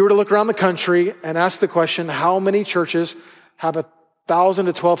 If you were to look around the country and ask the question, how many churches have 1,000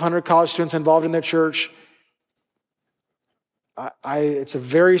 to 1,200 college students involved in their church? It's a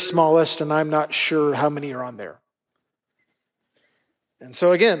very small list, and I'm not sure how many are on there. And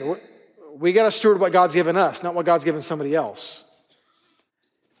so again, we got to steward what God's given us, not what God's given somebody else.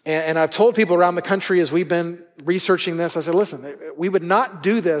 And I've told people around the country as we've been researching this, I said, listen, we would not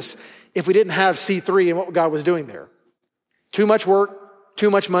do this if we didn't have C3 and what God was doing there. Too much work, too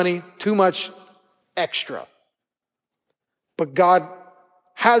much money, too much extra. But God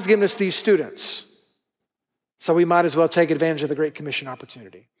has given us these students, so we might as well take advantage of the Great Commission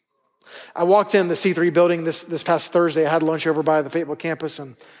opportunity. I walked in the C3 building this past Thursday. I had lunch over by the Fayetteville campus,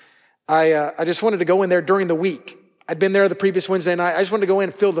 and I just wanted to go in there during the week. I'd been there the previous Wednesday night. I just wanted to go in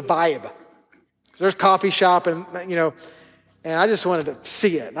and feel the vibe. So there's coffee shop and I just wanted to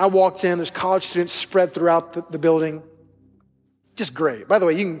see it. And I walked in, there's college students spread throughout the building. Just great. By the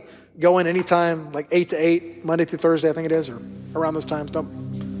way, you can go in anytime, like 8 to 8, Monday through Thursday, I think it is, or around those times. Don't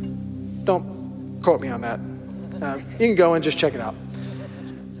quote me on that. You can go in, just check it out.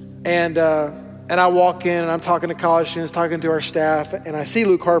 And I walk in, and I'm talking to college students, talking to our staff, and I see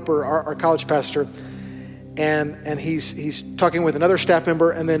Luke Harper, our college pastor, and he's talking with another staff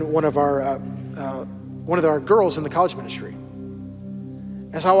member, and then one of our girls in the college ministry.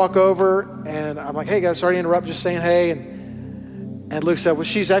 And so I walk over, and I'm like, hey guys, sorry to interrupt, just saying hey. And Luke said, well,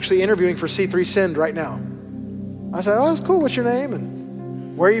 she's actually interviewing for C3 Send right now. I said, oh, that's cool. What's your name?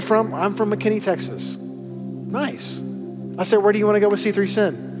 And where are you from? I'm from McKinney, Texas. Nice. I said, where do you want to go with C3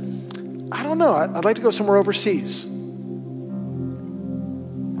 Send? I don't know. I'd like to go somewhere overseas.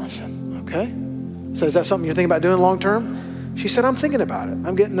 I said, okay. I said, is that something you're thinking about doing long term? She said, I'm thinking about it.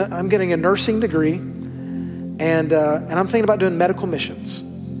 I'm getting a nursing degree, and I'm thinking about doing medical missions.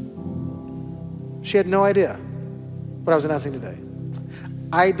 She had no idea what I was announcing today.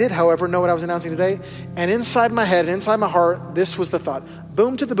 I did, however, know what I was announcing today, and inside my head and inside my heart, this was the thought.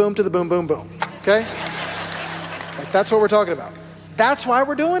 Boom to the boom to the boom, boom, boom. Okay? Like, that's what we're talking about. That's why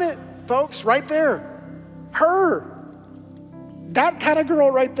we're doing it, folks, right there. Her. That kind of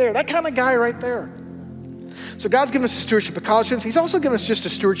girl right there. That kind of guy right there. So God's given us a stewardship of college students. He's also given us just a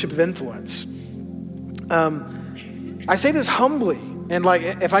stewardship of influence. I say this humbly, and like,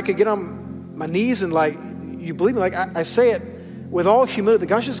 if I could get on my knees and like, you believe me, like I say it with all humility, that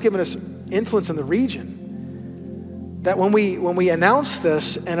God's just given us influence in the region. That when we announce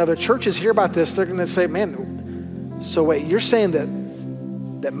this and other churches hear about this, they're going to say, man, so wait, you're saying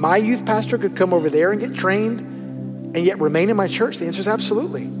that my youth pastor could come over there and get trained and yet remain in my church? The answer is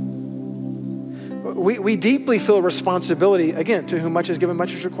absolutely. We deeply feel a responsibility, again, to whom much is given,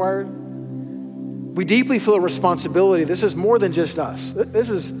 much is required. We deeply feel a responsibility. This is more than just us. We're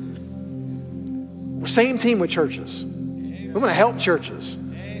same team with churches. We want to help churches.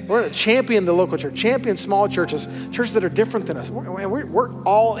 We're going to champion the local church, champion small churches, churches that are different than us. We're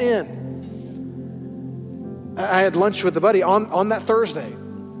all in. I had lunch with a buddy on that Thursday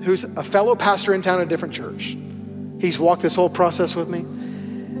who's a fellow pastor in town at a different church. He's walked this whole process with me.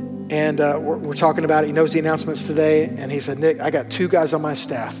 And we're talking about it. He knows the announcements today. And he said, Nick, I got 2 guys on my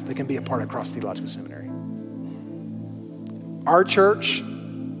staff that can be a part of Cross Theological Seminary. Our church,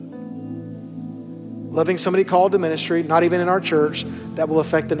 loving somebody called to ministry, not even in our church, that will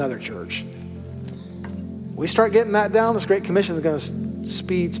affect another church. We start getting that down, this Great Commission is going to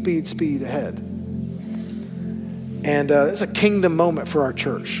speed ahead. And it's a kingdom moment for our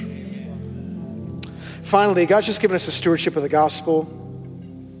church. Finally, God's just given us a stewardship of the gospel.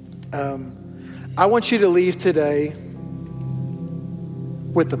 I want you to leave today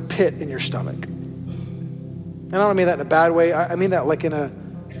with a pit in your stomach. And I don't mean that in a bad way. I mean that like in a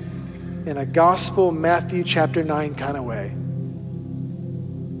gospel Matthew chapter 9 kind of way.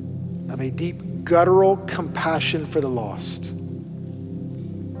 Of a deep guttural compassion for the lost.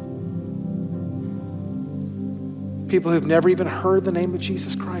 People who've never even heard the name of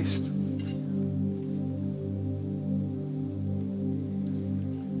Jesus Christ.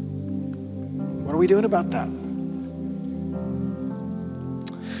 What are we doing about that?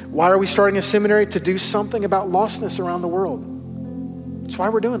 Why are we starting a seminary? To do something about lostness around the world. That's why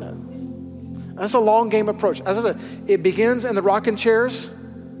we're doing it. That's a long game approach. As I said, it begins in the rocking chairs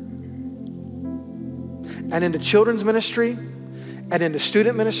and into children's ministry and into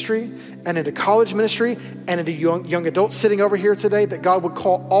student ministry and into college ministry and into young adults sitting over here today, that God would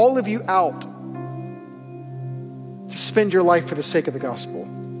call all of you out to spend your life for the sake of the gospel.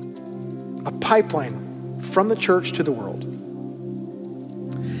 A pipeline from the church to the world.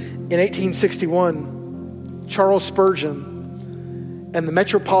 In 1861, Charles Spurgeon and the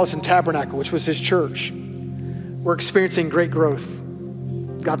Metropolitan Tabernacle, which was his church, were experiencing great growth.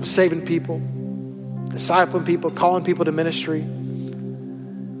 God was saving people, discipling people, calling people to ministry.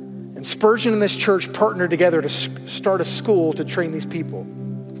 And Spurgeon and this church partnered together to start a school to train these people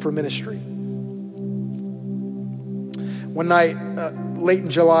for ministry. One night, late in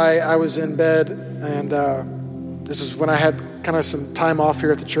July, I was in bed, and this is when I had kind of some time off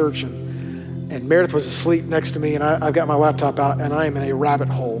here at the church, and Meredith was asleep next to me, and I've got my laptop out, and I am in a rabbit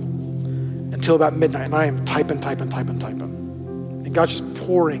hole until about midnight, and I am typing. And God's just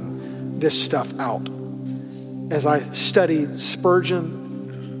pouring this stuff out as I studied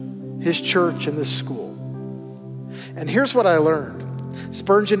Spurgeon, his church, and this school. And here's what I learned.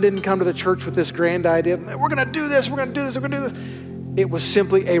 Spurgeon didn't come to the church with this grand idea, we're gonna do this, we're gonna do this, we're gonna do this. It was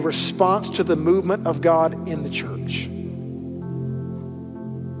simply a response to the movement of God in the church.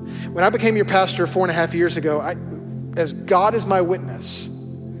 When I became your pastor 4.5 years ago, as God is my witness,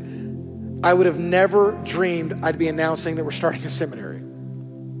 I would have never dreamed I'd be announcing that we're starting a seminary.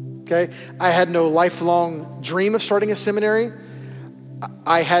 Okay? I had no lifelong dream of starting a seminary.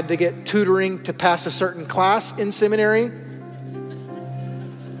 I had to get tutoring to pass a certain class in seminary.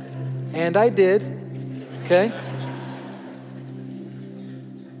 And I did. Okay?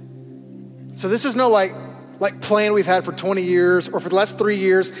 So this is no like plan we've had for 20 years or for the last 3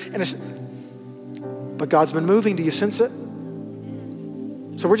 years. But God's been moving. Do you sense it?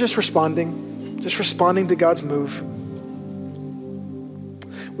 So we're just responding to God's move.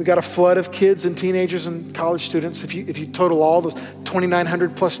 We got a flood of kids and teenagers and college students. If you total all those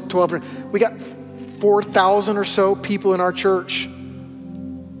 2,900 plus 1,200, we got 4,000 or so people in our church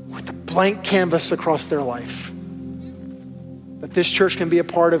with a blank canvas across their life. That this church can be a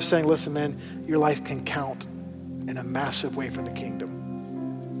part of saying, listen, man, your life can count in a massive way for the kingdom.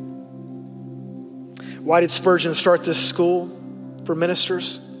 Why did Spurgeon start this school for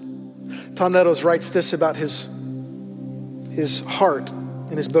ministers? Tom Nettles writes this about his heart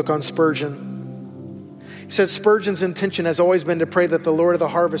in his book on Spurgeon. He said, Spurgeon's intention has always been to pray that the Lord of the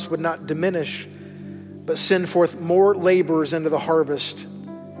harvest would not diminish, but send forth more laborers into the harvest.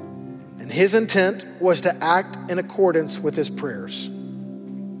 And his intent was to act in accordance with his prayers.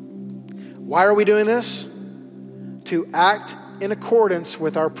 Why are we doing this? To act in accordance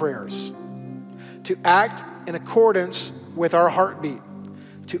with our prayers. To act in accordance with our heartbeat.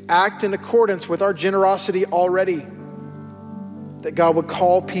 To act in accordance with our generosity already. That God would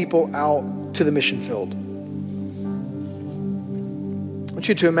call people out to the mission field. I want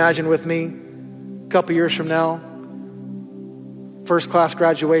you to imagine with me, a couple years from now, first class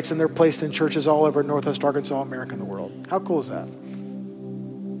graduates and they're placed in churches all over Northwest Arkansas, America, and the world. How cool is that?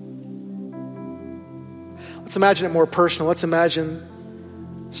 Let's imagine it more personal. Let's imagine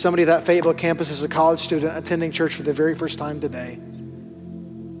somebody at that Fayetteville campus is a college student attending church for the very first time today.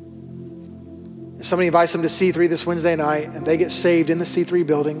 And somebody invites them to C3 this Wednesday night and they get saved in the C3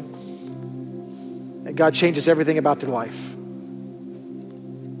 building. And God changes everything about their life.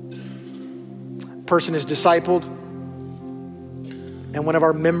 Person is discipled in one of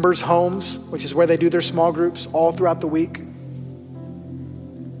our members' homes, which is where they do their small groups all throughout the week.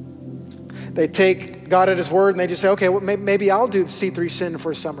 They take God at his word and they just say, okay, well, maybe I'll do the C3 Sin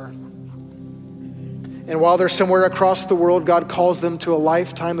for a summer. And while they're somewhere across the world, God calls them to a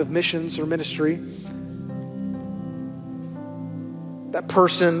lifetime of missions or ministry. That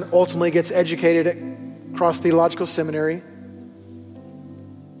person ultimately gets educated at Cross Theological Seminary.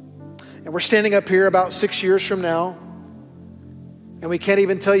 And we're standing up here about 6 years from now, and we can't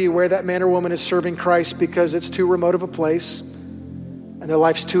even tell you where that man or woman is serving Christ because it's too remote of a place and their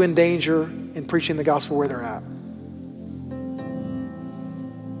life's too in danger in preaching the gospel where they're at.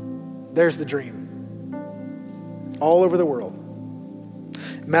 There's the dream. All over the world.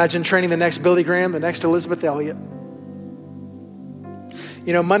 Imagine training the next Billy Graham, the next Elizabeth Elliot.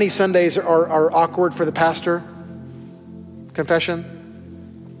 You know, Money Sundays are awkward for the pastor. Confession.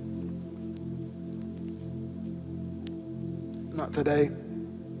 Not today.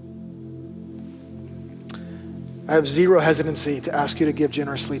 I have zero hesitancy to ask you to give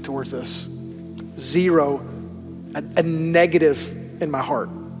generously towards this. Zero, a negative in my heart.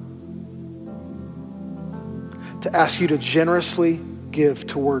 To ask you to generously give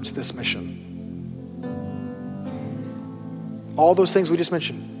towards this mission. All those things we just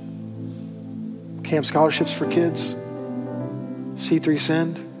mentioned. Camp scholarships for kids. C3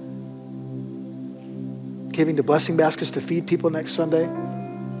 Send. Giving to blessing baskets to feed people next Sunday.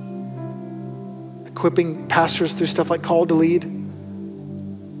 Equipping pastors through stuff like Call to Lead.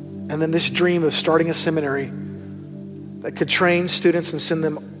 And then this dream of starting a seminary that could train students and send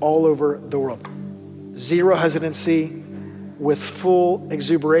them all over the world. zero hesitancy, with full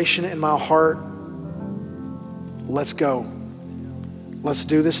exuberation in my heart. Let's go. Let's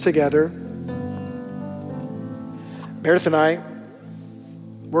do this together. Meredith and I,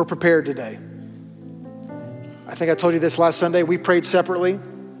 we're prepared today. I think I told you this last Sunday. We prayed separately,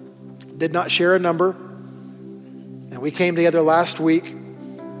 did not share a number. And we came together last week.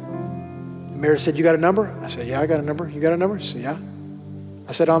 Meredith said, "You got a number?" I said, "Yeah, I got a number." "You got a number?" She said, "Yeah."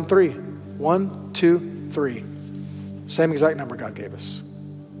 I said, "On three. 1, 2, 3. Same exact number God gave us.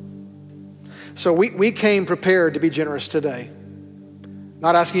 So we came prepared to be generous today.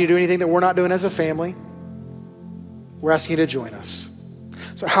 Not asking you to do anything that we're not doing as a family. We're asking you to join us.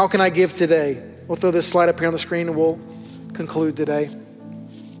 So how can I give today? We'll throw this slide up here on the screen and we'll conclude today.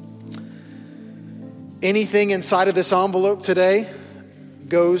 Anything inside of this envelope today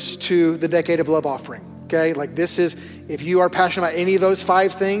goes to the Decade of Love offering, okay? Like this is, if you are passionate about any of those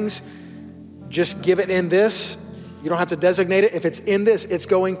 5 things, just give it in this. You don't have to designate it. If it's in this, it's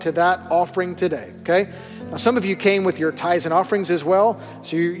going to that offering today, okay? Now, some of you came with your tithes and offerings as well,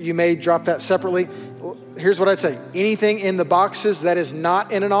 so you may drop that separately. Here's what I'd say. Anything in the boxes that is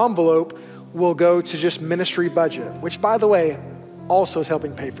not in an envelope will go to just ministry budget, which, by the way, also is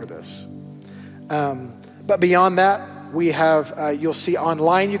helping pay for this. But beyond that, we have, you'll see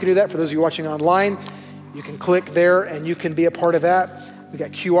online, you can do that. For those of you watching online, you can click there and you can be a part of that. We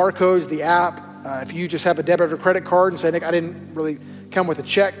got QR codes, the app. If you just have a debit or credit card and say, "Nick, I didn't really come with a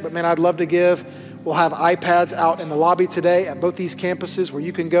check, but man, I'd love to give." We'll have iPads out in the lobby today at both these campuses where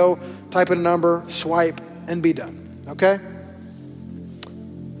you can go, type in a number, swipe, and be done, okay?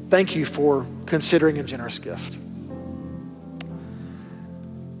 Thank you for considering a generous gift.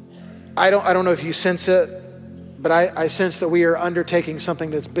 I don't know if you sense it, but I sense that we are undertaking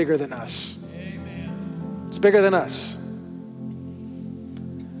something that's bigger than us. Amen. It's bigger than us.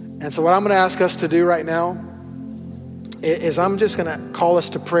 And so what I'm going to ask us to do right now is I'm just going to call us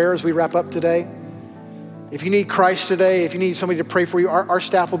to prayer as we wrap up today. If you need Christ today, if you need somebody to pray for you, our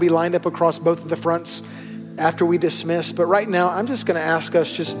staff will be lined up across both of the fronts after we dismiss. But right now, I'm just going to ask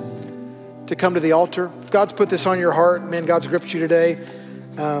us just to come to the altar. If God's put this on your heart, man, God's gripped you today,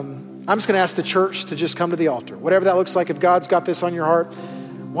 I'm just going to ask the church to just come to the altar. Whatever that looks like, if God's got this on your heart,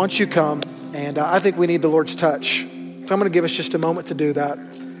 why don't you come? And I think we need the Lord's touch. So I'm going to give us just a moment to do that.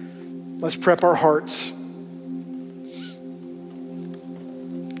 Let's prep our hearts.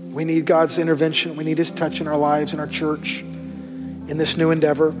 We need God's intervention. We need his touch in our lives, in our church, in this new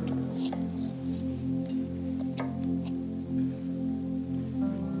endeavor.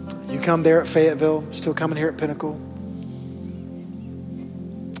 You come there at Fayetteville, still coming here at Pinnacle.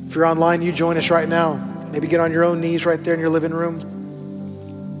 If you're online, you join us right now. Maybe get on your own knees right there in your living room.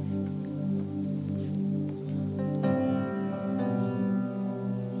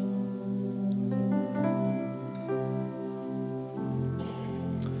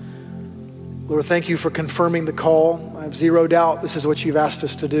 Lord, thank you for confirming the call. I have zero doubt this is what you've asked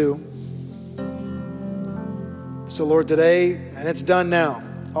us to do. So Lord, today, and it's done now,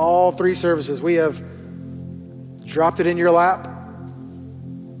 all 3 services, we have dropped it in your lap.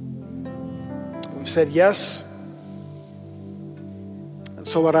 We've said yes. And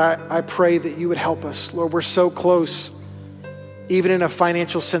so Lord, I pray that you would help us. Lord, we're so close, even in a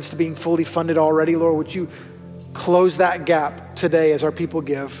financial sense, to being fully funded already. Lord, would you close that gap today as our people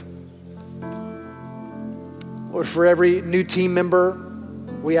give? Lord, for every new team member,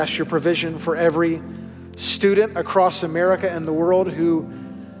 we ask your provision. For every student across America and the world who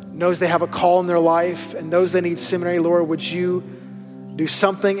knows they have a call in their life and knows they need seminary, Lord, would you do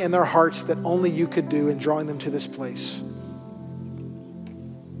something in their hearts that only you could do in drawing them to this place?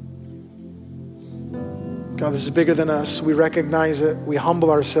 God, this is bigger than us. We recognize it. We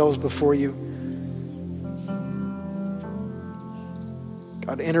humble ourselves before you.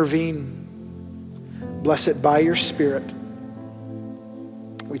 God, intervene. Bless it by your Spirit.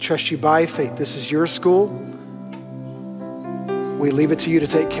 We trust you by faith. This is your school. We leave it to you to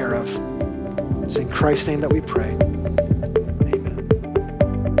take care of. It's in Christ's name that we pray. Amen.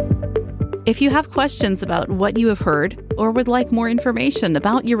 If you have questions about what you have heard or would like more information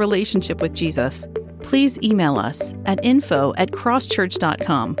about your relationship with Jesus, please email us at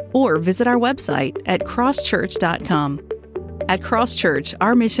info@crosschurch.com or visit our website at crosschurch.com. At Cross Church,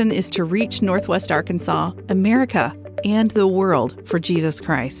 our mission is to reach Northwest Arkansas, America, and the world for Jesus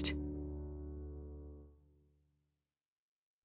Christ.